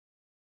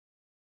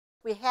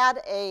We had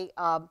a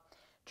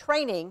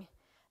training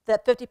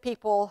that 50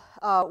 people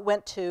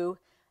went to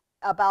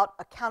about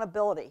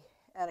accountability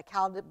and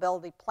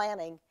accountability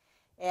planning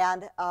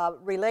and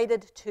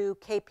related to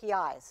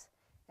KPIs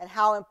and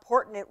how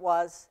important it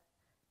was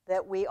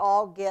that we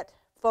all get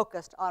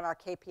focused on our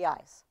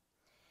KPIs.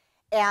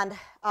 And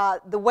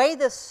the way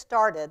this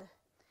started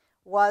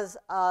was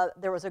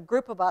there was a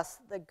group of us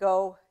that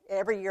go,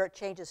 every year it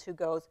changes who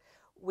goes.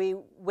 We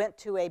went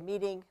to a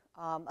meeting,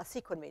 a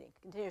CEQA meeting,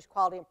 Continuous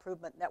Quality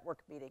Improvement Network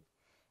meeting,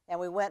 and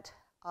we went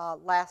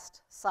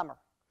last summer.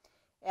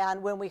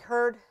 And when we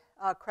heard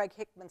Craig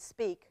Hickman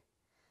speak,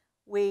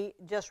 we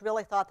just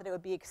really thought that it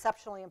would be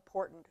exceptionally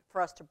important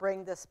for us to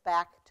bring this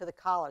back to the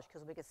college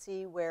because we could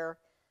see where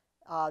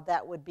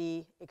that would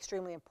be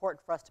extremely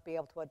important for us to be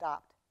able to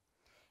adopt.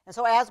 And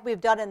so as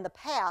we've done in the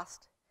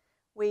past,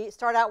 we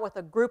start out with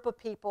a group of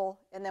people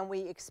and then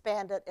we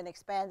expand it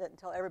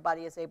until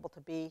everybody is able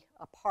to be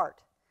a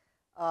part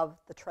of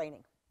the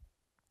training.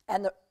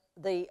 And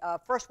the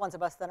first ones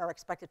of us then are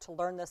expected to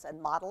learn this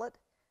and model it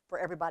for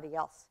everybody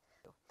else.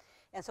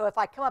 And so if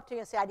I come up to you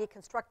and say, I need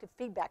constructive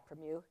feedback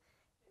from you,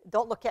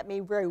 don't look at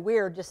me very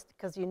weird just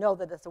because you know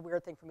that it's a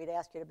weird thing for me to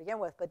ask you to begin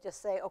with, but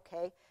just say,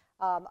 okay,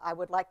 I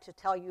would like to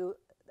tell you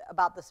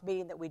about this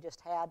meeting that we just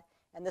had,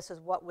 and this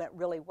is what went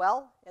really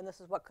well, and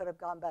this is what could have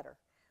gone better.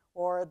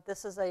 Or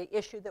this is an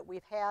issue that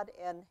we've had,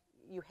 and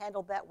you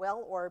handled that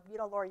well, or, you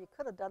know, Laura, you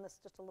could have done this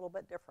just a little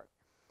bit different.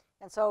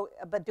 And so,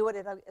 but do it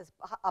in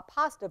a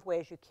positive way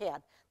as you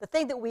can. The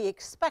thing that we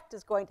expect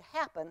is going to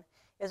happen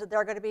is that there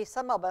are going to be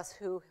some of us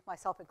who,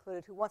 myself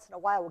included, who once in a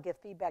while will give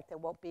feedback that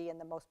won't be in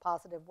the most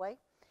positive way.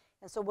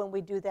 And so when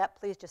we do that,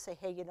 please just say,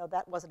 hey, you know,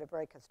 that wasn't a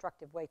very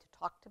constructive way to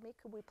talk to me.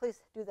 Could we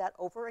please do that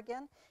over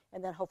again?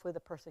 And then hopefully the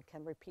person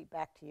can repeat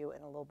back to you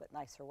in a little bit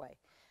nicer way.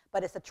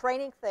 But it's a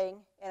training thing,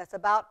 and it's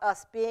about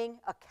us being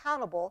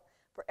accountable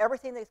for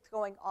everything that's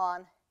going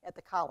on at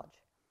the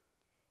college.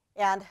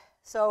 And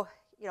so,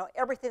 you know,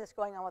 everything that's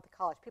going on with the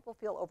college, people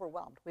feel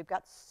overwhelmed. We've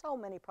got so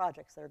many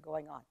projects that are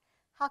going on.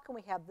 How can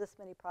we have this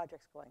many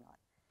projects going on?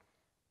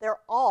 They're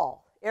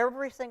all,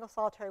 every single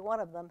solitary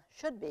one of them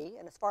should be,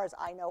 and as far as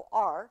I know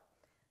are,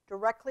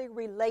 directly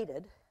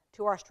related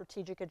to our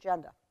strategic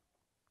agenda.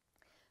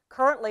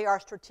 Currently, our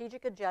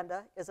strategic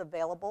agenda is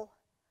available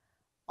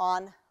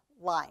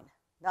online,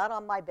 not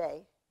on my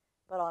bay,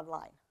 but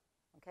online.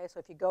 Okay, so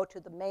if you go to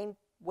the main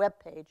web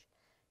page,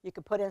 you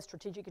can put in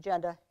strategic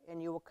agenda,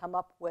 and you will come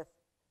up with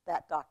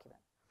that document.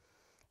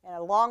 And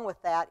along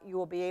with that, you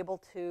will be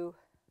able to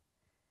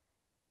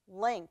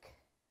link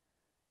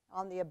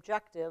on the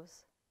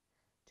objectives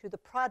to the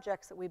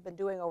projects that we've been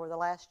doing over the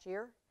last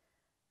year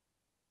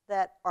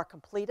that are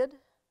completed,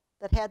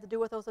 that had to do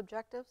with those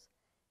objectives,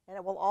 and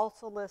it will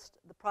also list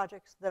the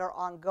projects that are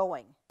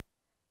ongoing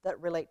that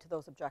relate to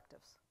those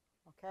objectives,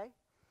 okay?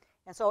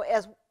 And so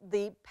as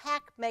the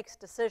PAC makes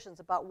decisions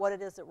about what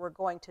it is that we're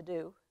going to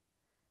do,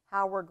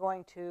 how we're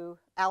going to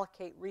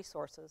allocate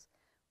resources,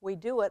 we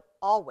do it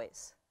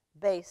always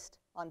based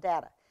on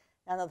data.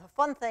 Now the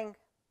fun thing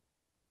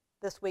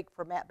this week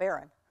for Matt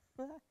Barron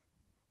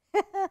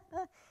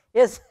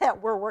is that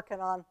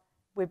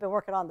we've been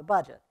working on the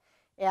budget.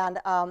 And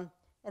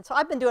so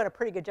I've been doing a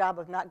pretty good job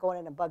of not going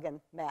in and bugging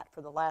Matt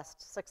for the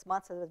last 6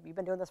 months. You've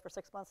been doing this for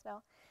 6 months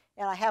now?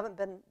 And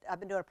I've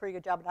been doing a pretty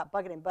good job of not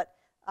bugging him, but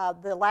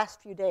the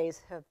last few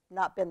days have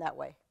not been that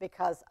way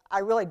because I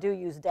really do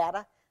use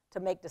data to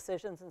make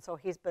decisions, and so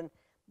he's been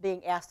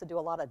being asked to do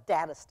a lot of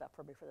data stuff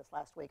for me for this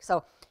last week.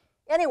 So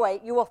anyway,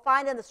 you will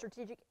find in the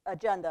strategic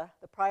agenda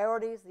the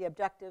priorities, the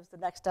objectives, the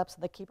next steps,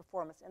 and the key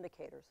performance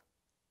indicators.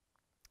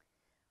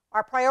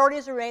 Our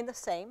priorities remain the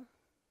same.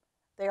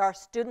 They are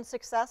student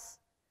success,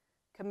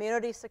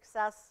 community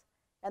success,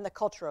 and the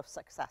culture of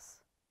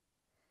success.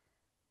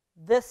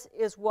 This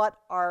is what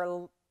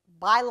our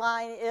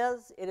byline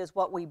is. It is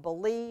what we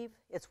believe.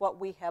 It's what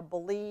we have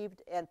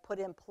believed and put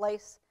in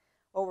place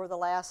over the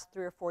last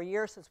 3 or 4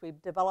 years since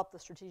we've developed the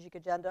strategic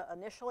agenda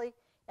initially.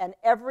 And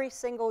every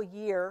single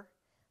year,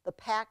 the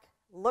PAC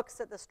looks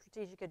at the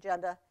strategic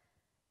agenda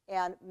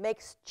and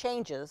makes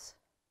changes,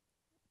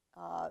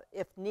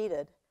 if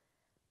needed,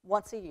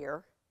 once a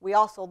year. We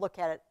also look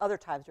at it other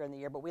times during the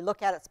year, but we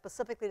look at it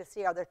specifically to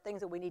see are there things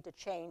that we need to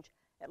change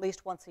at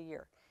least once a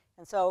year.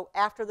 And so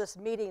after this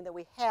meeting that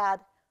we had,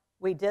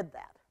 we did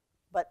that.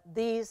 But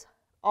these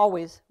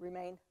always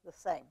remain the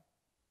same.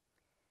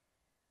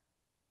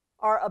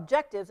 Our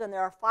objectives, and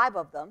there are 5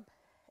 of them: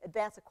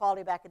 advance the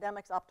quality of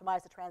academics,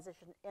 optimize the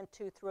transition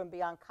into, through, and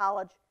beyond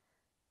college,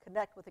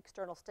 connect with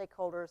external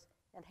stakeholders,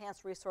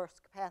 enhance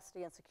resource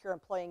capacity, and secure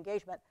employee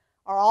engagement,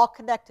 are all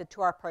connected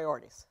to our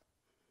priorities.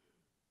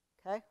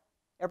 Okay?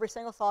 Every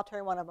single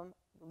solitary one of them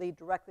lead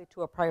directly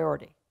to a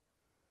priority.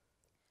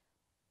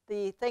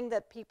 The thing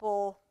that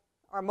people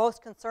are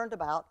most concerned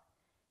about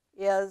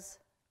is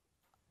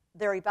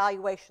their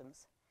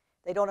evaluations.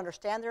 They don't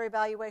understand their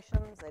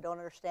evaluations. They don't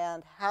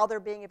understand how they're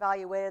being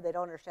evaluated. They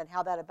don't understand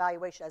how that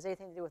evaluation has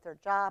anything to do with their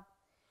job.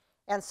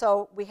 And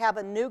so we have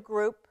a new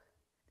group,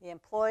 the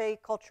Employee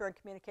Culture and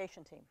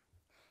Communication Team.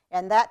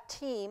 And that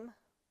team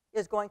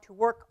is going to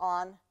work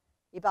on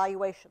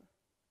evaluation.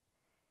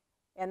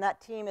 And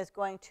that team is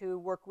going to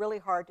work really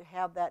hard to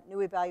have that new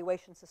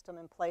evaluation system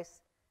in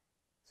place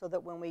so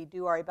that when we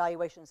do our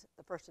evaluations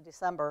the 1st of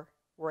December,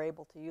 we're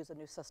able to use a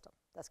new system.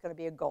 That's going to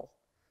be a goal.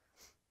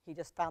 He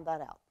just found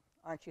that out.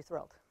 Aren't you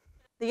thrilled?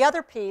 The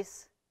other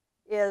piece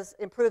is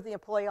improve the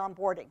employee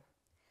onboarding.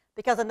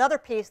 Because another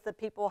piece that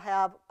people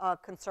have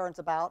concerns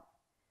about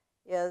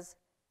is,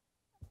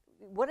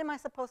 what am I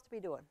supposed to be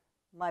doing?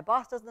 My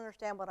boss doesn't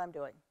understand what I'm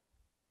doing.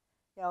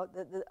 You know,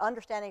 the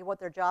understanding of what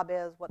their job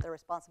is, what their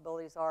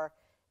responsibilities are,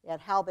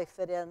 and how they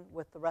fit in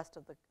with the rest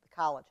of the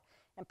college.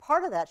 And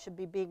part of that should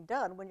be being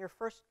done when you're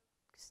first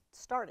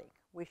starting.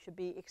 We should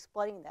be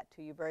explaining that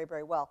to you very,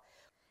 very well.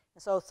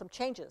 And so some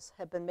changes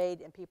have been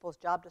made in people's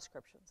job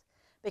descriptions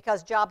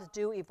because jobs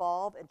do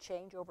evolve and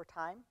change over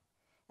time.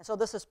 And so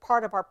this is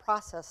part of our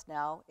process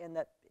now in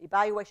that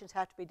evaluations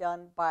have to be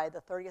done by the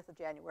 30th of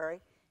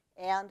January,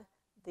 and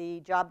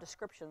the job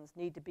descriptions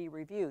need to be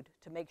reviewed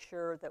to make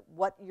sure that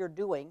what you're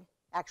doing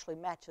actually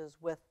matches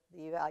with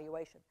the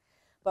evaluation.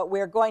 But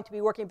we're going to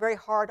be working very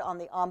hard on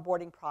the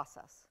onboarding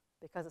process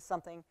because it's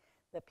something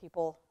that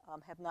people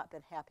have not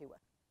been happy with.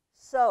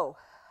 So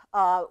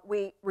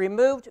we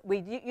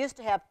used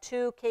to have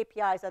 2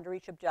 KPIs under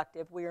each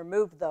objective. We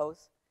removed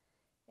those,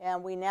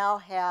 and we now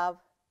have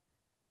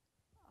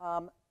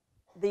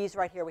these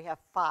right here. We have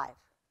 5.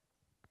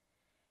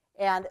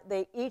 And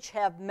they each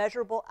have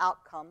measurable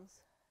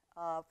outcomes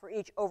for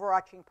each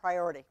overarching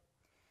priority.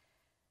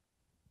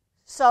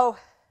 So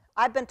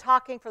I've been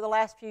talking for the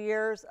last few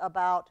years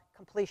about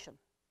completion.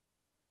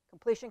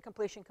 Completion,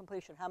 completion,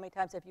 completion. How many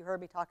times have you heard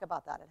me talk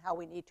about that and how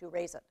we need to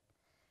raise it?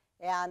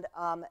 And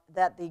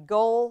that the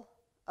goal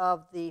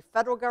of the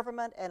federal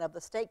government and of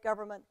the state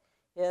government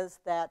is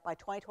that by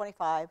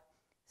 2025,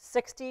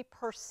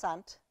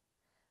 60%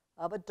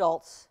 of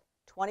adults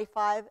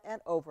 25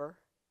 and over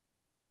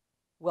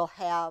will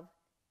have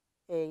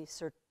a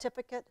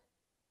certificate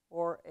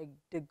or a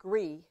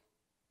degree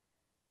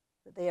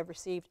that they have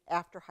received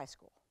after high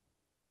school.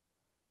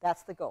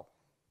 That's the goal.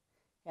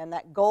 And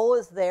that goal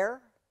is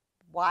there.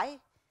 Why?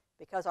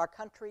 Because our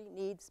country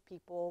needs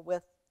people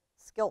with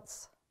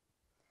skills.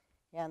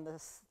 And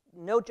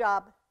no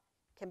job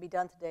can be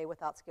done today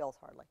without skills,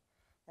 hardly.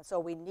 And so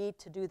we need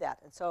to do that.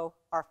 And so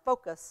our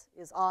focus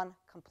is on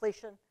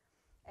completion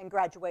and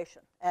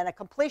graduation. And a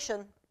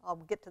completion, I'll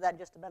get to that in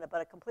just a minute,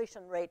 but a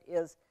completion rate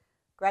is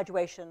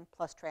graduation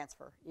plus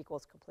transfer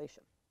equals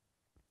completion.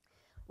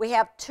 We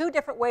have 2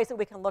 different ways that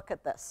we can look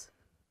at this.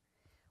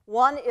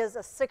 One is a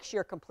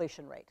 6-year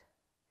completion rate.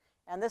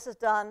 And this is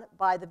done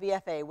by the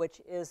VFA,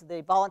 which is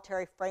the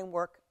Voluntary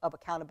Framework of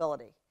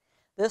Accountability.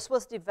 This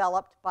was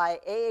developed by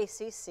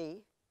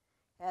AACC,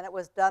 and it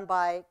was done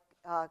by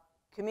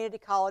community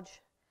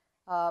college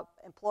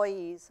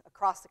employees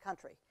across the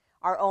country.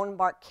 Our own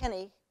Mark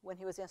Kinney, when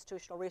he was an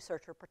institutional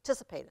researcher,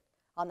 participated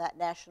on that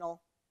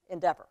national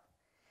endeavor.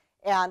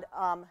 And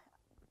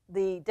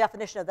the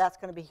definition of that's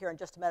going to be here in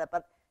just a minute,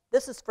 but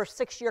this is for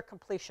 6-year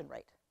completion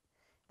rate.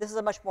 This is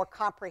a much more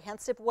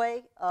comprehensive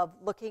way of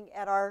looking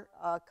at our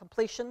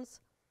completions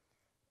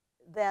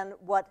than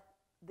what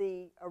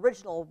the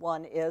original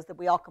one is that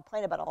we all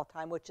complain about all the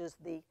time, which is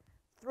the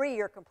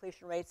 3-year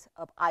completion rates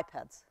of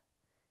iPads.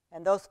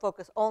 And those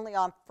focus only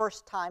on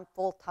first-time,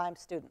 full-time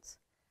students.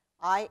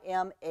 I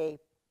am a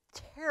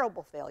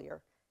terrible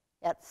failure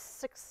at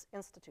 6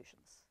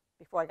 institutions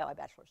before I got my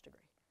bachelor's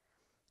degree.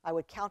 I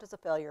would count as a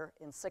failure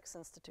in 6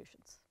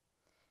 institutions,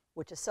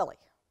 which is silly,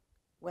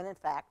 when in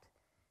fact,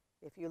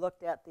 if you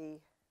looked at the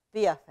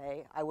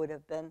VFA, I would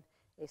have been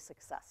a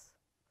success.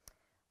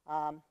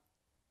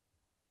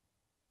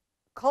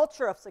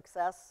 Culture of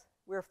success,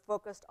 we're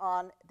focused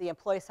on the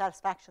employee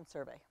satisfaction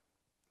survey.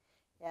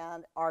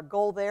 And our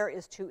goal there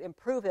is to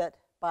improve it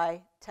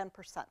by 10%.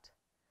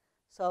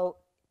 So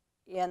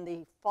in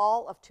the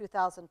fall of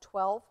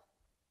 2012,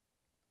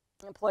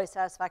 employee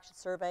satisfaction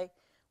survey,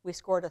 we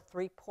scored a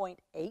 3.8.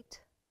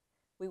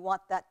 We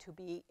want that to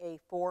be a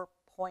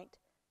 4.3.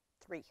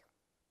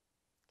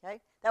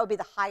 Okay? That would be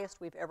the highest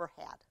we've ever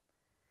had.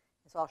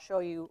 So I'll show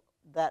you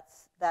that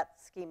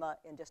schema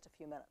in just a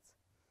few minutes.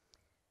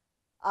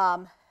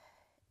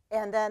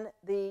 And then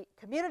the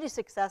community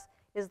success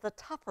is the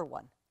tougher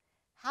one.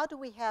 How do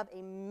we have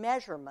a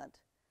measurement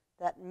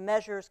that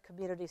measures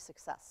community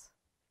success?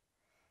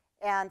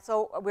 And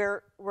so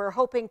we're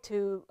hoping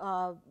to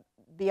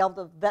be able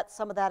to vet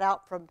some of that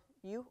out from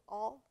you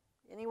all.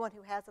 Anyone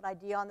who has an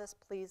idea on this,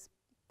 please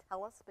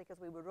tell us, because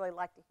we would really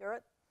like to hear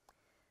it.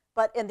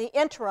 But in the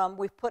interim,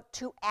 we've put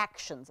 2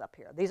 actions up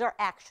here. These are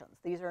actions.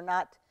 These are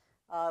not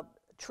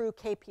true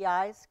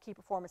KPIs, key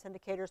performance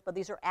indicators, but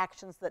these are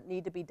actions that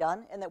need to be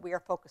done and that we are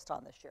focused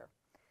on this year.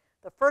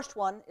 The first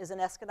one is in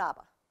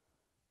Escanaba.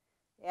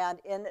 And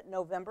in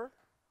November,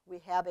 we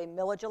have a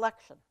millage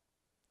election.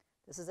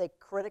 This is a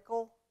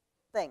critical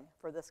thing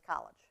for this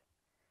college.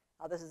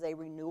 This is a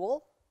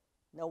renewal.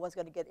 No one's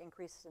going to get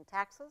increases in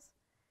taxes.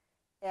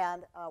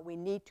 And we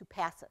need to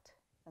pass it.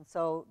 And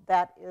so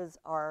that is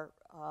our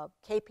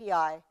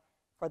KPI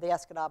for the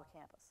Escanaba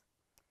campus.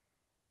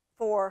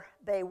 for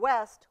Bay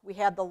West, we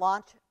have the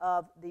launch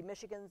of the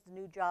Michigan's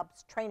New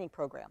Jobs Training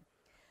Program.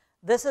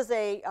 This is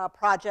a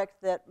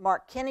project that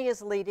Mark Kinney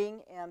is leading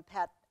and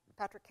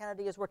Patrick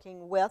Kennedy is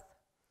working with.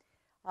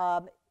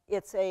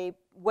 It's the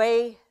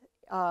way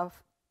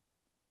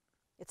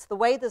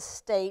the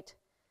state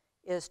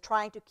is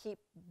trying to keep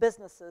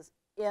businesses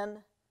in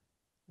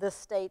this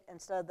state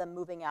instead of them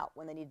moving out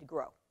when they need to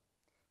grow,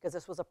 because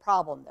this was a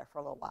problem there for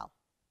a little while.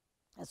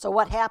 And so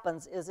what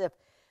happens is if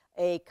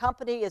a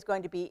company is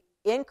going to be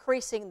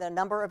increasing the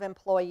number of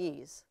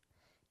employees,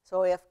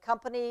 so if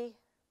company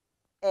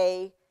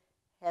A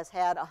has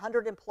had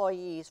 100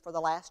 employees for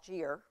the last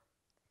year,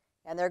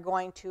 and they're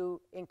going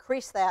to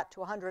increase that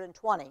to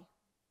 120, and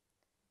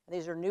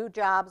these are new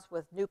jobs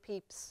with new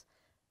peeps,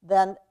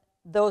 then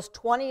those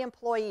 20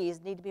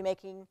 employees need to be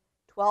making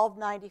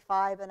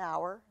 $12.95 an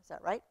hour. Is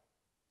that right?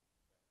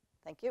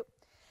 Thank you.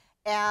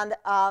 And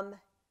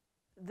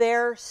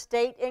their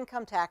state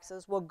income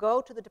taxes will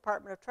go to the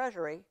Department of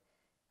Treasury,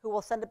 who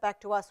will send it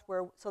back to us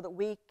so that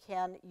we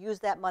can use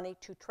that money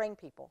to train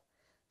people.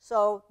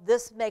 So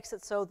this makes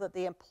it so that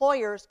the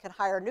employers can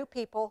hire new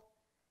people,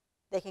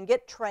 they can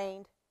get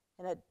trained,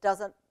 and it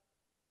doesn't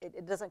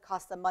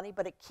cost them money,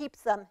 but it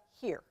keeps them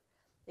here.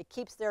 It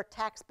keeps their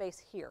tax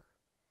base here.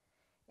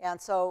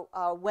 And so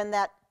when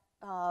that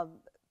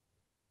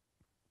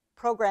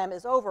program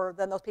is over,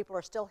 then those people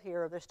are still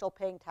here, they're still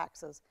paying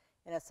taxes,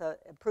 and it's an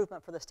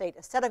improvement for the state.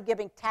 Instead of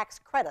giving tax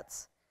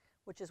credits,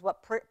 which is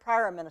what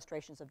prior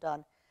administrations have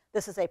done,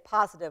 this is a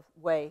positive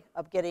way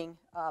of keeping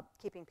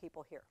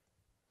people here.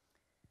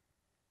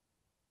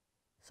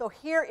 So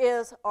here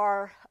is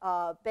our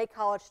Bay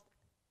College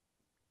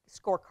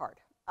scorecard.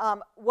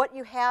 What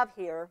you have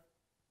here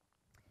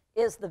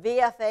is the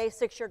VFA,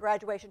 6-year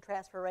graduation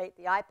transfer rate,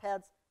 the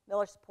IPEDS,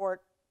 Miller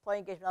support, employee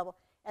engagement level,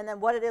 and then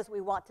what it is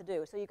we want to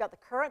do. So you've got the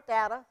current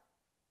data,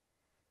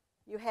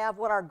 you have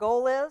what our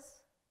goal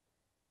is,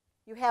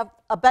 you have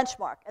a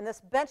benchmark, and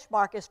this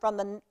benchmark is from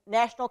the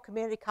National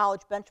Community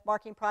College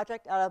Benchmarking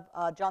Project out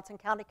of Johnson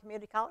County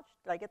Community College.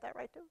 Did I get that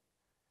right too?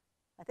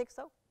 I think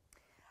so.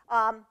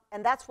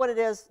 And that's what it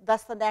is,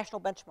 that's the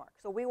national benchmark.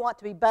 So we want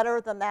to be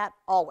better than that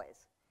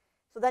always.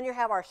 So then you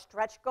have our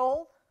stretch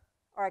goal,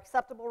 our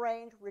acceptable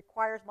range,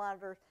 requires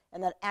monitors,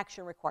 and then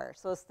action requires.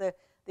 So it's the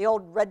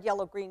old red,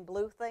 yellow, green,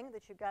 blue thing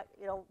that you got,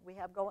 we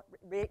have going,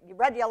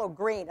 red, yellow,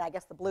 green. I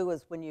guess the blue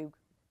is when you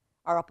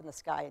are up in the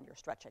sky and you're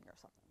stretching or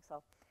something.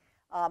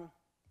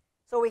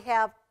 So we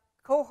have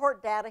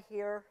cohort data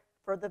here.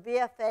 For the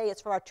VFA,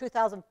 it's from our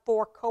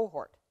 2004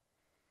 cohort.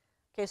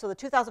 Okay, so the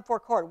 2004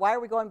 cohort, why are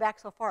we going back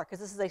so far? Because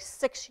this is a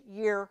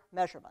 6-year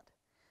measurement.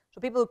 So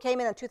people who came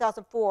in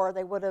 2004,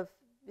 they would have,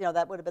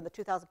 that would have been the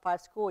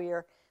 2005 school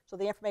year. So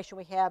the information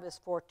we have is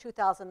for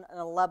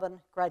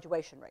 2011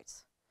 graduation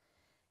rates.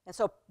 And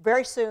so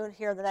very soon,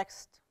 here in the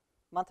next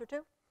month or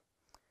two,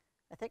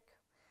 I think,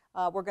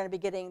 we're going to be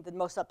getting the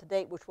most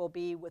up-to-date, which will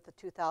be with the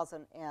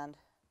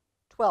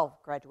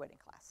 2012 graduating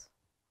class,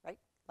 right?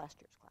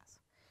 Last year's class.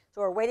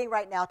 So we're waiting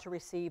right now to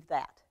receive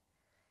that.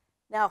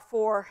 Now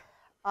for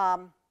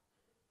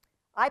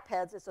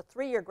IPEDS, it's a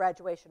 3-year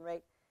graduation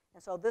rate,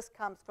 and so this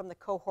comes from the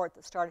cohort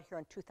that started here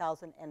in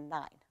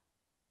 2009.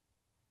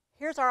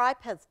 Here's our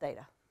IPEDS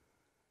data.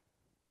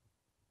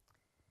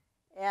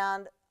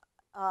 And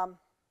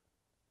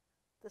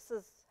this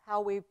is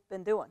how we've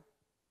been doing.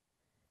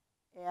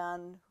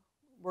 And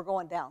we're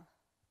going down.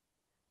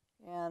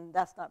 And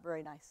that's not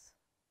very nice.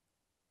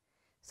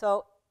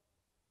 So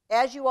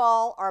as you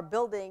all are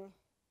building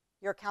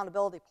your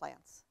accountability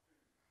plans,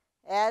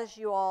 as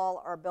you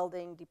all are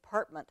building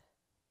department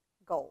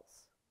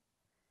goals,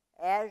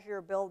 as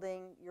you're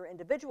building your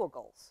individual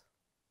goals,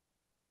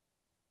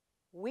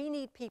 we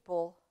need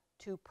people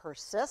to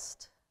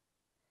persist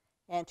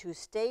and to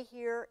stay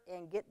here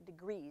and get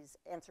degrees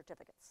and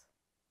certificates.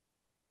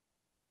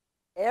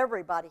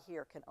 Everybody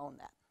here can own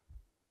that.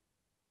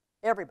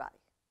 Everybody.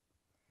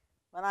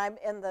 When I'm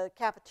in the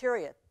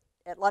cafeteria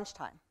at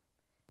lunchtime,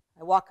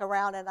 I walk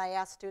around and I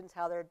ask students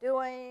how they're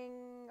doing.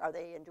 Are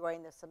they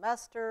enjoying the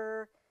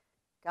semester?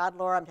 God,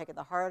 Laura, I'm taking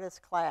the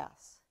hardest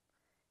class.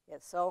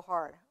 It's so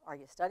hard. Are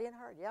you studying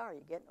hard? Yeah. Are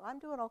you getting? I'm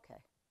doing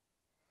okay.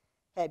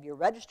 Have you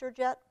registered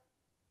yet?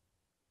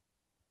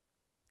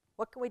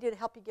 What can we do to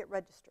help you get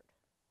registered?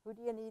 Who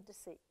do you need to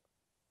see?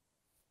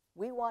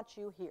 We want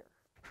you here.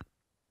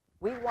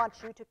 We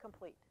want you to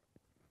complete.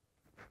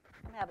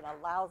 I'm having a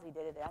lousy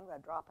day today. I'm going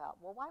to drop out.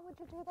 Well, why would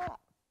you do that?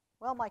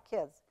 Well, my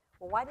kids.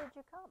 Well, why did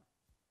you come?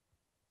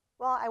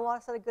 Well, I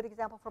want to set a good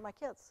example for my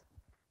kids.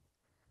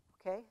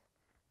 Okay?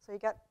 So you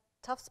got a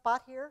tough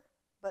spot here,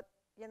 but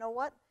you know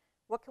what?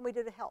 What can we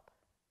do to help?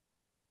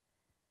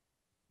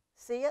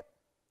 See it,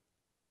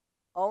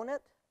 own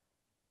it,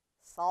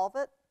 solve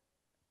it,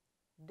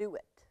 do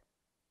it.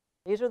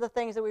 These are the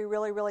things that we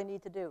really, really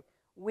need to do.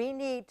 We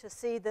need to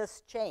see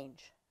this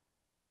change.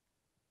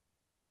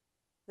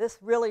 This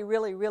really,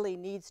 really, really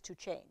needs to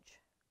change.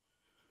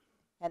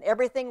 And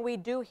everything we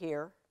do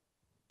here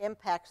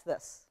impacts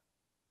this.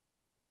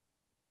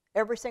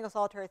 Every single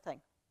solitary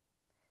thing.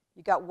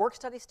 You got work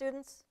study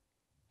students,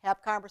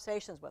 have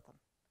conversations with them.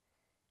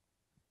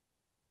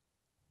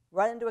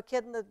 Run into a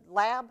kid in the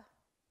lab,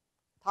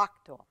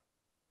 talk to them.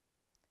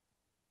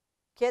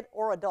 Kid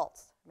or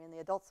adults. I mean, the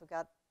adults have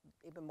got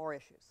even more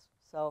issues.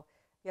 So,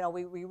 you know,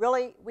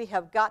 we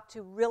have got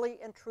to really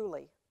and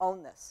truly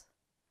own this.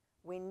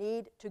 We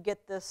need to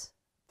get this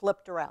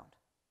flipped around.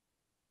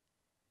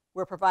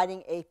 We're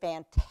providing a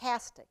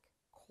fantastic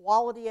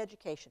quality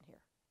education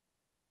here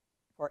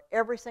for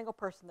every single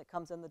person that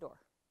comes in the door.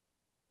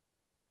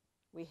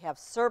 We have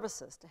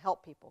services to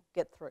help people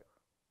get through.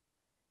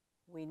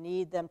 We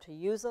need them to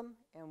use them,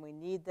 and we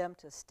need them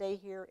to stay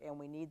here, and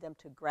we need them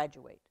to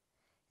graduate.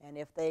 And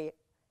if they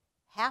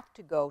have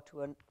to go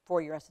to a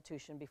four-year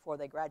institution before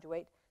they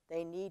graduate,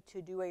 they need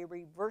to do a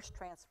reverse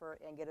transfer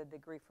and get a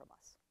degree from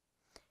us.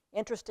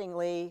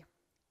 Interestingly,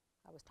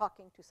 I was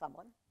talking to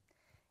someone,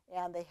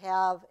 and they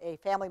have a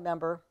family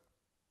member,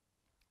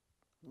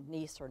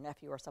 niece or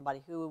nephew or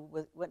somebody, who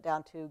went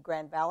down to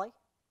Grand Valley,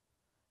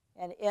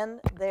 and in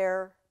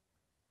their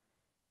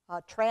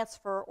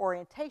transfer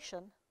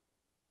orientation,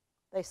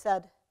 they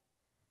said,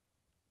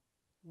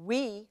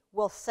 we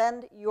will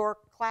send your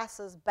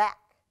classes back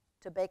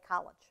to Bay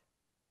College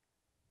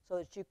so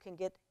that you can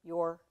get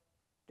your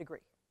degree.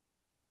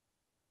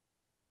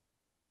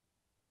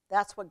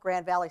 That's what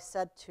Grand Valley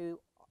said to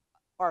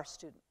our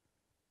student.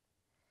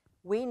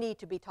 We need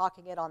to be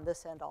talking it on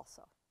this end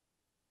also.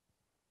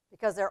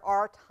 Because there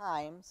are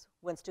times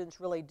when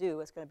students really do,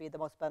 it's going to be the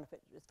most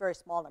beneficial. It's a very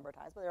small number of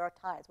times, but there are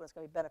times when it's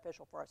going to be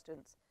beneficial for our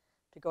students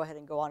to go ahead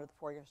and go on to the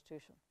four-year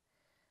institution.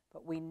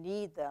 But we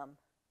need them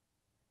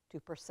to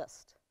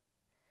persist.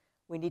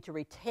 We need to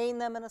retain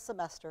them in a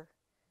semester.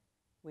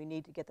 We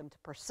need to get them to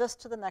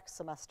persist to the next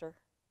semester.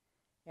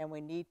 And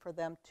we need for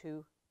them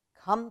to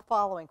come the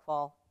following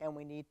fall, and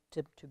we need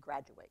to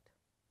graduate.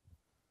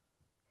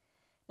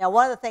 Now,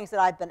 one of the things that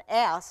I've been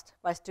asked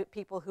by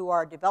people who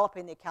are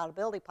developing the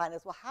accountability plan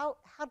is, well,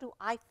 how do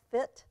I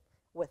fit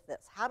with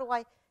this? How do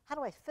I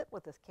fit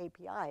with this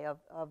KPI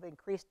of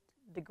increased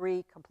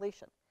degree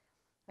completion?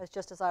 It's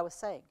just as I was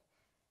saying.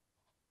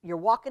 You're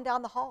walking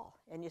down the hall,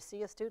 and you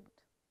see a student.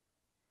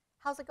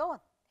 How's it going?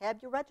 Have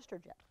you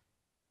registered yet?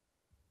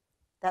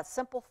 That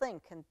simple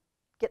thing can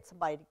get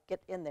somebody to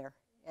get in there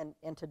and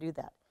to do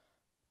that.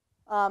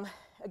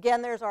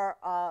 Again, there's our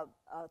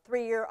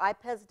 3-year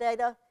IPEDS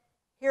data.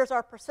 Here's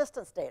our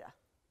persistence data.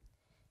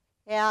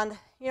 And,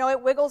 you know,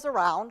 it wiggles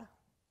around.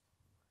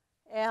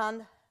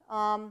 And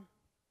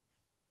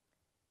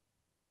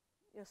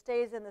it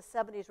stays in the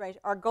 70s range.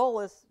 Our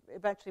goal is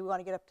eventually we want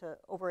to get up to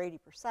over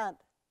 80%.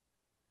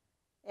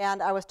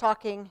 And I was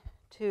talking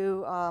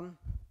to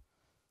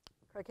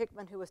Craig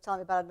Hickman, who was telling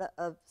me about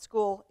a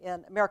school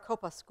in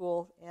Maricopa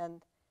School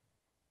in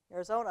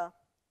Arizona,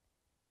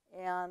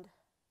 and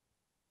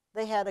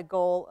they had a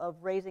goal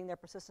of raising their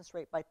persistence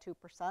rate by 2%,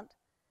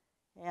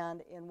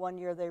 and in 1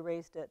 year they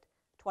raised it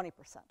 20%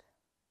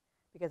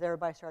 because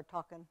everybody started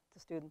talking to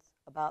students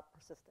about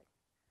persisting.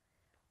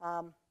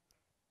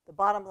 The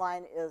bottom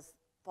line is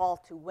fall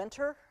to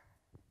winter,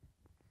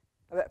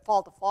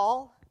 fall to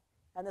fall,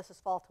 and this is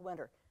fall to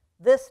winter.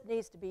 This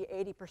needs to be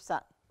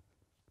 80%.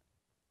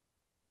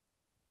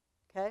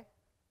 Okay?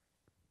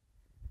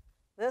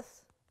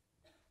 This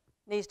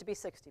needs to be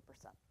 60%.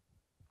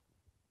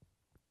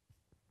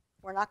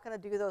 We're not going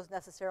to do those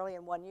necessarily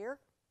in 1 year,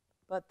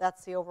 but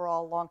that's the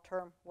overall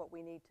long-term what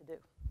we need to do.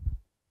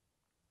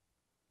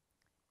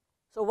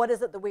 So what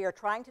is it that we are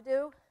trying to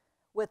do?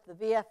 With the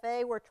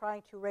VFA, we're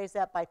trying to raise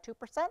that by 2%.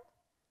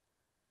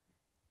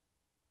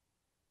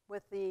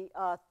 With the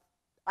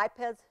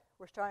IPEDS,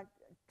 we're trying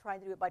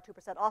to do it by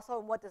 2% also.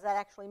 And what does that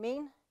actually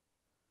mean?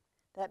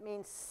 That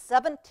means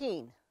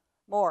 17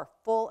 more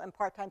full and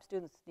part-time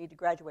students need to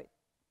graduate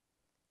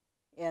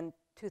in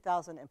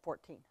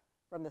 2014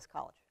 from this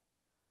college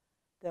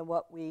than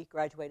what we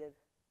graduated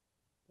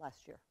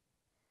last year.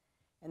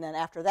 And then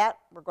after that,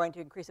 we're going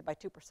to increase it by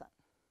 2%. And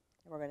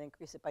we're going to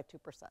increase it by 2%.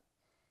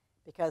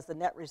 Because the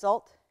net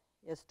result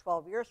is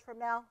 12 years from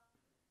now,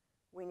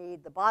 we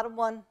need the bottom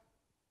one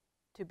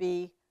to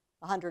be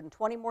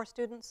 120 more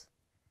students,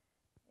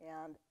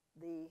 and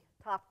the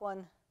top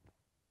one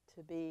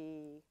to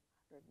be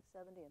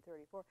 170 and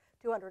 34,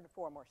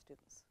 204 more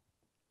students.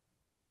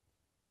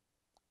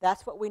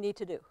 That's what we need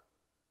to do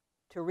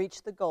to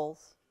reach the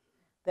goals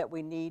that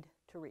we need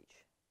to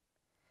reach.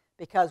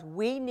 Because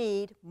we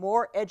need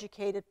more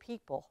educated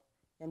people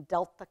in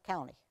Delta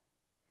County.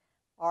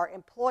 Our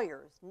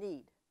employers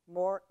need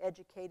more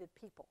educated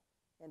people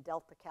in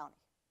Delta County.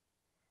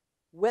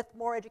 With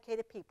more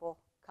educated people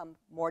come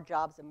more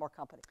jobs and more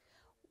companies.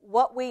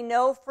 What we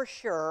know for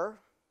sure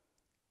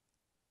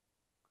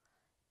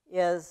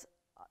is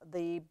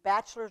the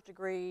bachelor's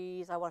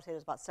degrees, I want to say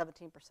there's about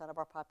 17% of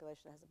our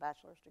population has a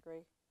bachelor's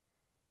degree.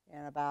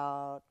 And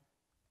about,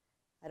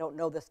 I don't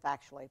know this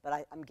factually,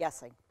 but I'm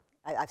guessing.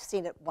 I've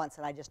seen it once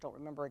and I just don't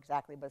remember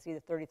exactly, but it's either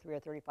 33 or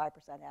 35%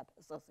 have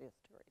associate's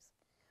degrees.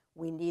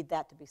 We need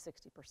that to be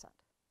 60%.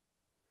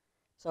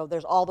 So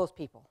there's all those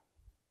people,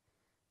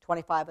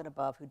 25 and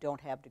above, who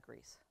don't have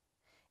degrees.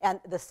 And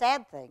the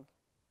sad thing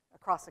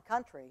across the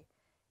country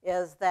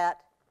is that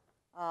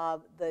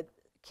the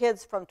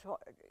kids,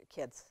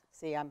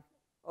 see, I'm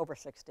over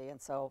 60,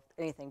 and so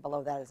anything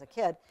below that is a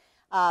kid.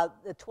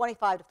 The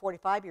 25 to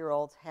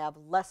 45-year-olds have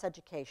less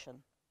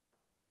education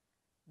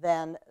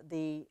than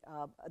the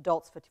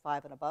adults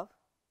 55 and above.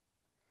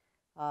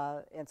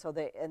 And so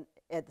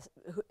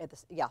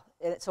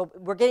so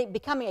we're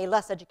becoming a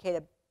less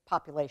educated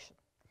population.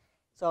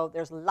 So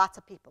there's lots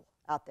of people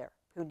out there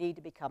who need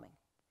to be coming,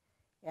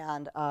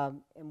 and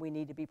we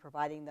need to be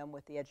providing them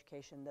with the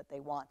education that they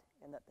want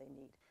and that they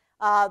need.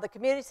 The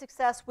community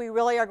success, we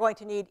really are going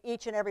to need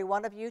each and every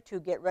one of you to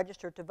get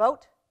registered to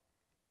vote,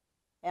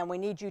 and we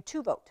need you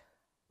to vote.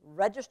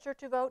 Register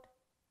to vote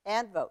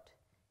and vote,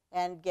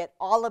 and get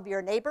all of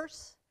your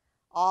neighbors,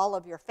 all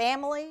of your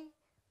family,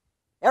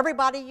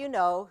 everybody you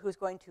know who's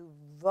going to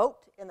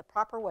vote in the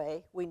proper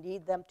way. We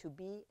need them to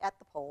be at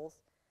the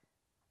polls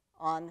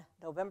on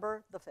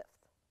November the 5th.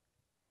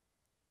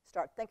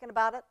 Start thinking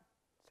about it.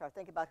 Start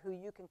thinking about who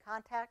you can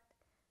contact.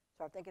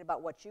 Start thinking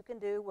about what you can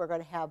do. We're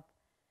going to have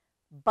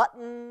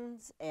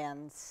buttons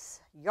and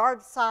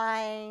yard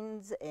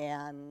signs,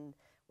 and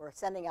we're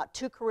sending out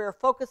 2 career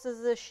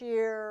focuses this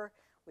year.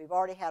 We've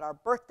already had our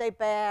birthday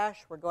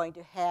bash. We're going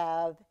to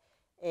have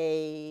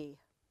a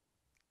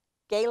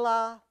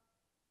gala.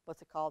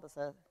 What's it called? It's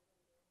a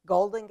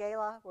golden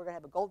gala. We're going to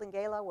have a golden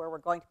gala where we're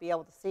going to be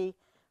able to see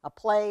a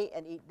play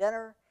and eat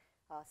dinner,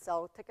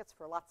 sell tickets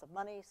for lots of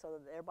money so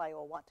that everybody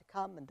will want to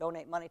come and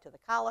donate money to the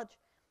college.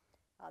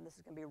 This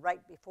is going to be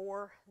right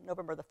before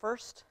November the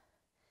 1st.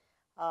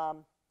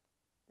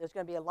 There's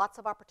going to be lots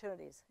of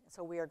opportunities, and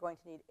so we are going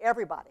to need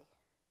everybody.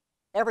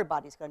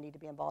 Everybody's going to need to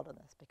be involved in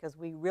this because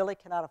we really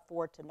cannot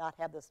afford to not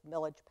have this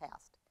millage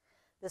passed.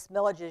 This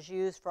millage is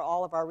used for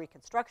all of our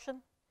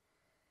reconstruction.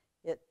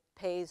 It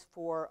pays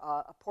for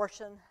a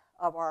portion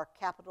of our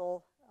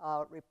capital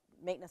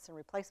maintenance and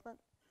replacement.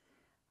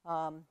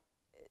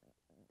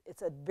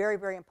 It's a very,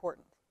 very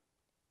important,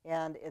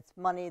 and it's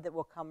money that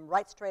will come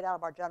right straight out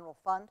of our general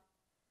fund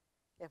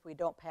if we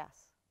don't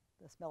pass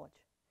this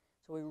millage.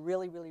 So we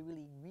really, really,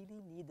 really,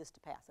 really need this to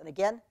pass. And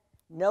again,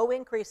 no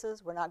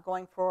increases. We're not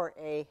going for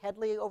a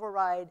Headley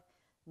override,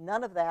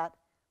 none of that.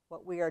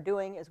 What we are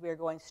doing is we are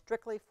going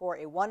strictly for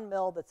a 1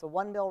 mil that's a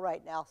 1 mil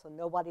right now, so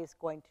nobody's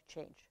going to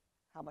change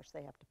how much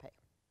they have to pay.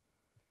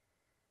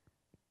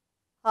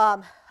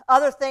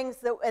 Other things,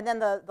 and then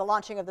the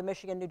launching of the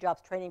Michigan New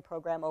Jobs Training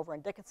Program over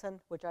in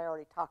Dickinson, which I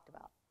already talked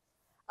about.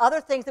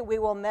 Other things that we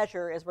will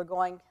measure as we're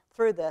going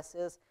through this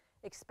is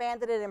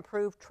expanded and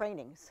improved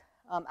trainings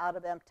out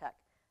of MTech,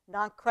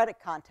 non-credit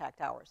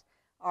contact hours,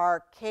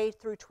 our K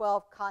through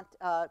 12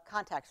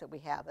 contacts that we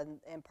have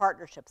and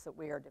partnerships that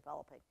we are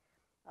developing,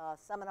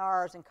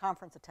 seminars and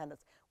conference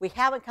attendance. We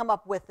haven't come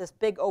up with this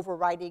big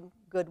overriding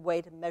good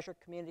way to measure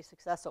community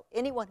success, so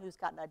anyone who's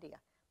got an idea,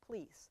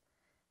 please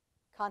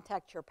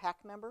contact your PAC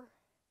member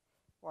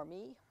or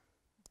me,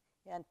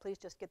 and please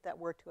just get that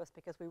word to us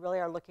because we really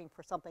are looking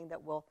for something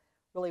that will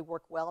really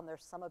work well, and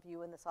there's some of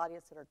you in this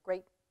audience that are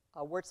great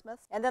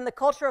wordsmiths. And then the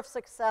culture of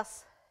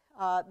success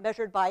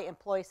measured by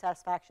employee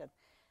satisfaction.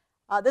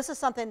 This is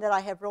something that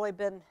I have really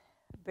been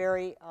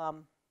very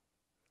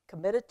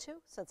committed to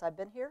since I've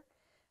been here.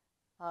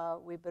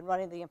 We've been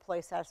running the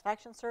employee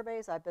satisfaction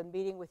surveys. I've been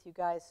meeting with you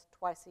guys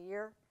twice a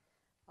year.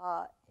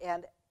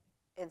 And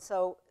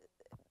so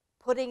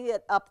putting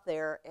it up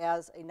there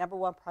as a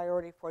 #1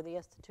 priority for the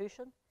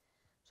institution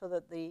so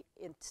that the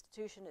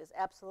institution is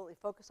absolutely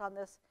focused on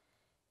this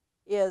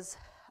is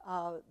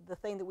the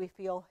thing that we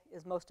feel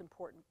is most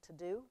important to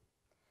do.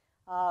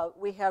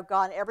 We have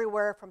gone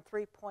everywhere from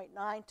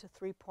 3.9 to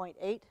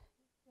 3.8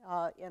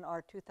 in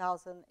our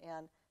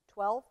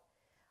 2012.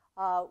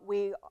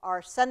 We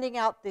are sending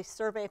out the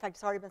survey. In fact,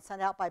 it's already been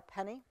sent out by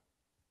Penny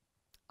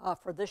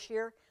for this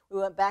year. We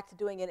went back to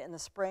doing it in the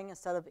spring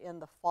instead of in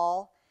the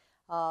fall.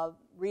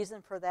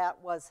 Reason for that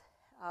was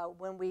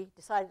when we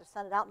decided to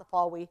send it out in the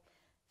fall, we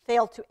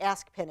failed to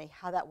ask Penny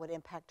how that would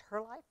impact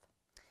her life.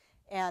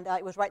 And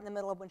it was right in the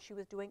middle of when she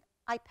was doing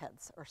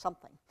iPads or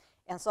something.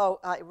 And so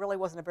it really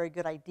wasn't a very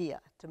good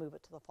idea to move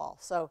it to the fall.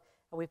 So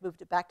we've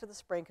moved it back to the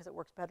spring because it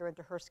works better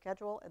into her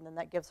schedule, and then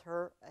that gives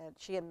her, and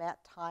she and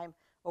Matt, time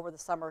over the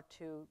summer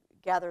to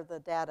gather the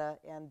data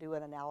and do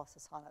an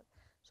analysis on it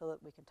so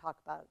that we can talk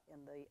about it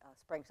in the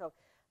spring. So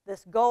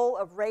this goal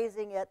of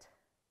raising it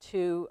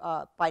to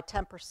by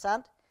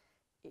 10%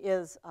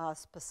 is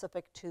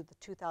specific to the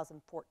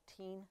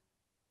 2014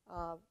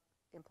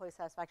 employee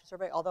satisfaction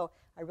survey, although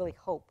I really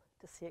hope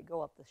to see it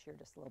go up this year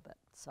just a little bit.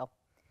 So,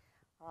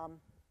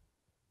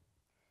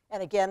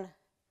 and again,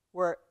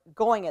 we're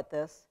going at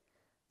this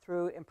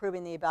through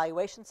improving the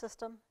evaluation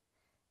system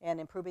and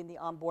improving the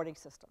onboarding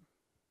system.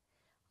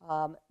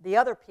 The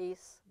other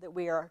piece that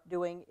we are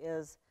doing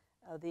is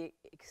the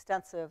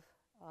extensive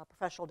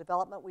professional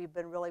development. We've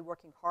been really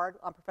working hard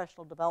on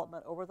professional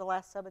development over the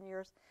last 7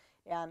 years,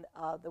 and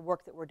the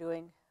work that we're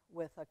doing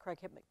with Craig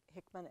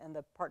Hickman and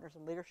the Partners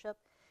in Leadership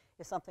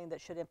is something that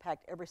should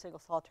impact every single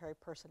solitary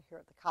person here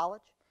at the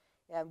college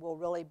and will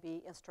really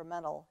be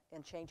instrumental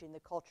in changing the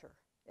culture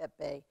at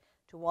Bay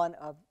to one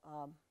of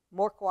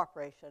more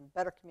cooperation,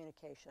 better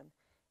communication,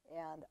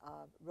 and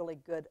really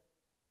good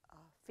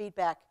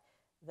feedback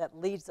that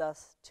leads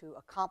us to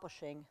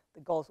accomplishing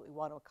the goals that we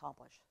want to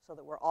accomplish, so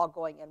that we're all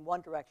going in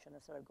one direction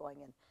instead of going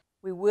in.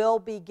 We will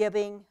be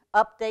giving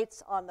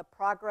updates on the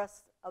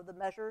progress of the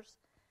measures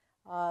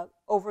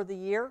over the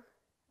year.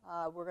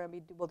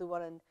 We'll do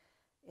one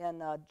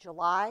in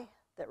July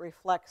that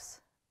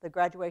reflects the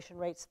graduation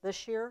rates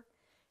this year,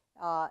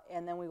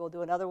 and then we will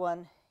do another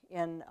one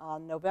in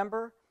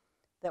November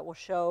that will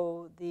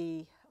show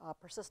the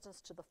persistence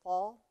to the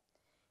fall,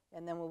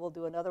 and then we will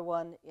do another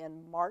one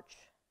in March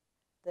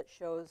that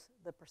shows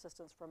the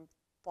persistence from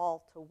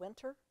fall to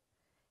winter,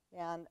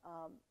 and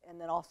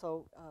then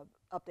also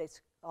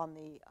updates on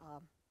the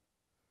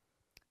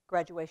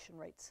graduation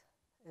rates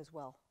as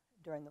well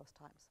during those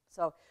times.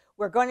 So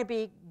we're going to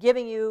be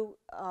giving you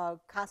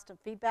constant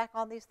feedback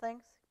on these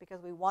things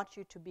because we want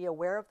you to be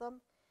aware of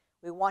them.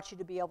 We want you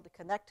to be able to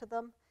connect to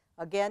them.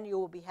 Again, you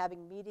will be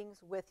having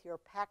meetings with your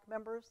PAC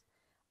members,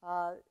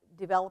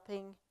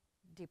 developing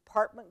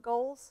department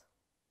goals,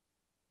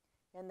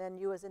 and then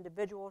you as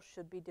individuals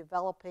should be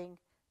developing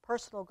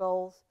personal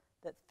goals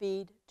that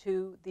feed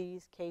to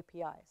these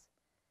KPIs,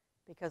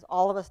 because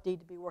all of us need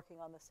to be working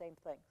on the same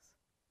things.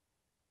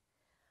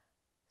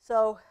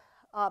 So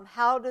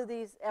how do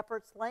these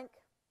efforts link?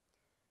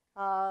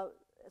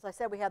 As I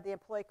said, we have the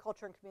employee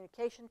culture and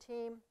communication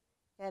team,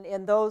 and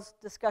in those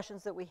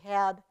discussions that we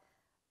had,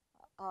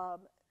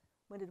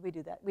 when did we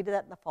do that? We did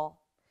that in the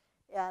fall.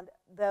 And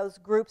those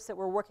groups that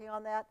were working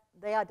on that,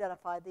 they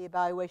identified the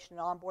evaluation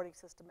and onboarding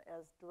system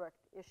as direct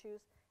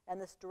issues,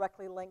 and this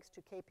directly links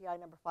to KPI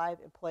number 5,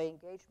 employee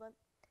engagement.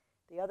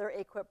 The other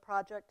AQUIP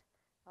project,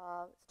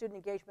 student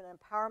engagement and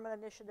empowerment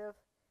initiative,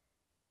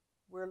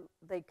 where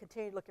they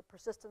continue to look at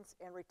persistence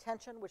and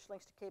retention, which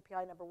links to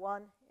KPI number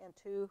 1 and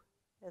 2,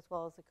 as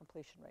well as the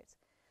completion rates.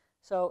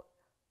 So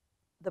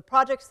the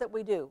projects that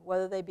we do,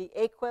 whether they be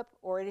AQUIP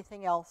or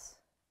anything else,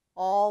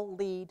 all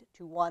lead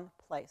to one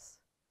place.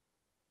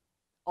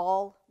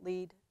 All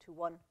lead to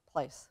one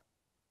place.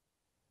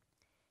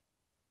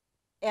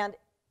 And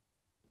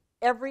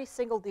every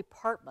single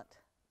department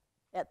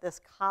at this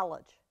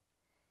college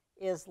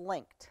is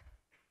linked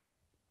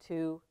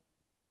to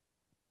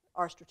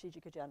our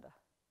strategic agenda.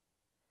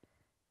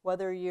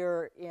 Whether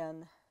you're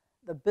in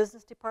the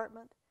business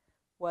department,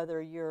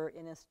 whether you're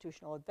in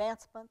institutional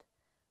advancement,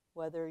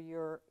 whether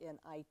you're in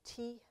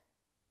IT,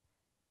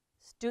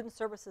 student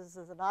services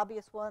is an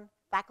obvious one,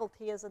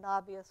 faculty is an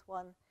obvious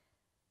one,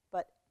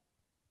 but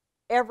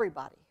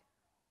everybody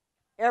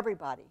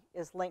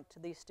is linked to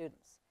these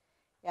students.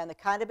 And the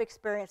kind of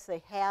experience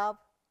they have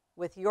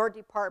with your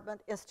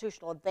department,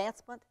 institutional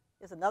advancement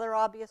is another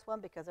obvious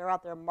one because they're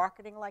out there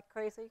marketing like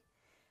crazy.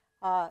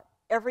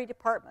 Every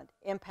department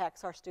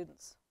impacts our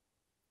students.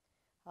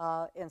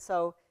 And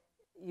so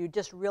you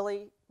just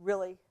really,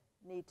 really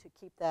need to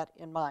keep that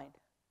in mind.